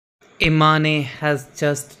Imane has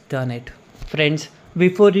just done it. Friends,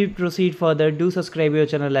 before we proceed further, do subscribe your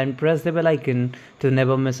channel and press the bell icon to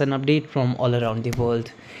never miss an update from all around the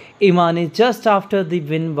world. Imane, just after the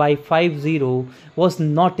win by 5-0, was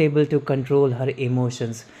not able to control her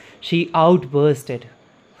emotions. She outbursted.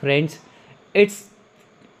 Friends, it's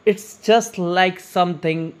it's just like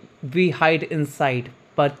something we hide inside,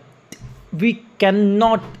 but we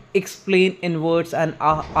cannot explain in words, and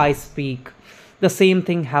I speak. The same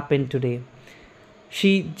thing happened today.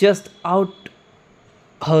 She just out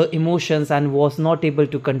her emotions and was not able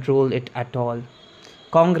to control it at all.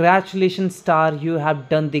 Congratulations, Star, you have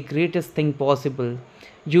done the greatest thing possible.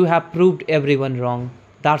 You have proved everyone wrong.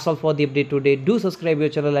 That's all for the update today. Do subscribe your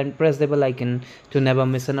channel and press the bell icon to never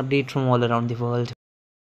miss an update from all around the world.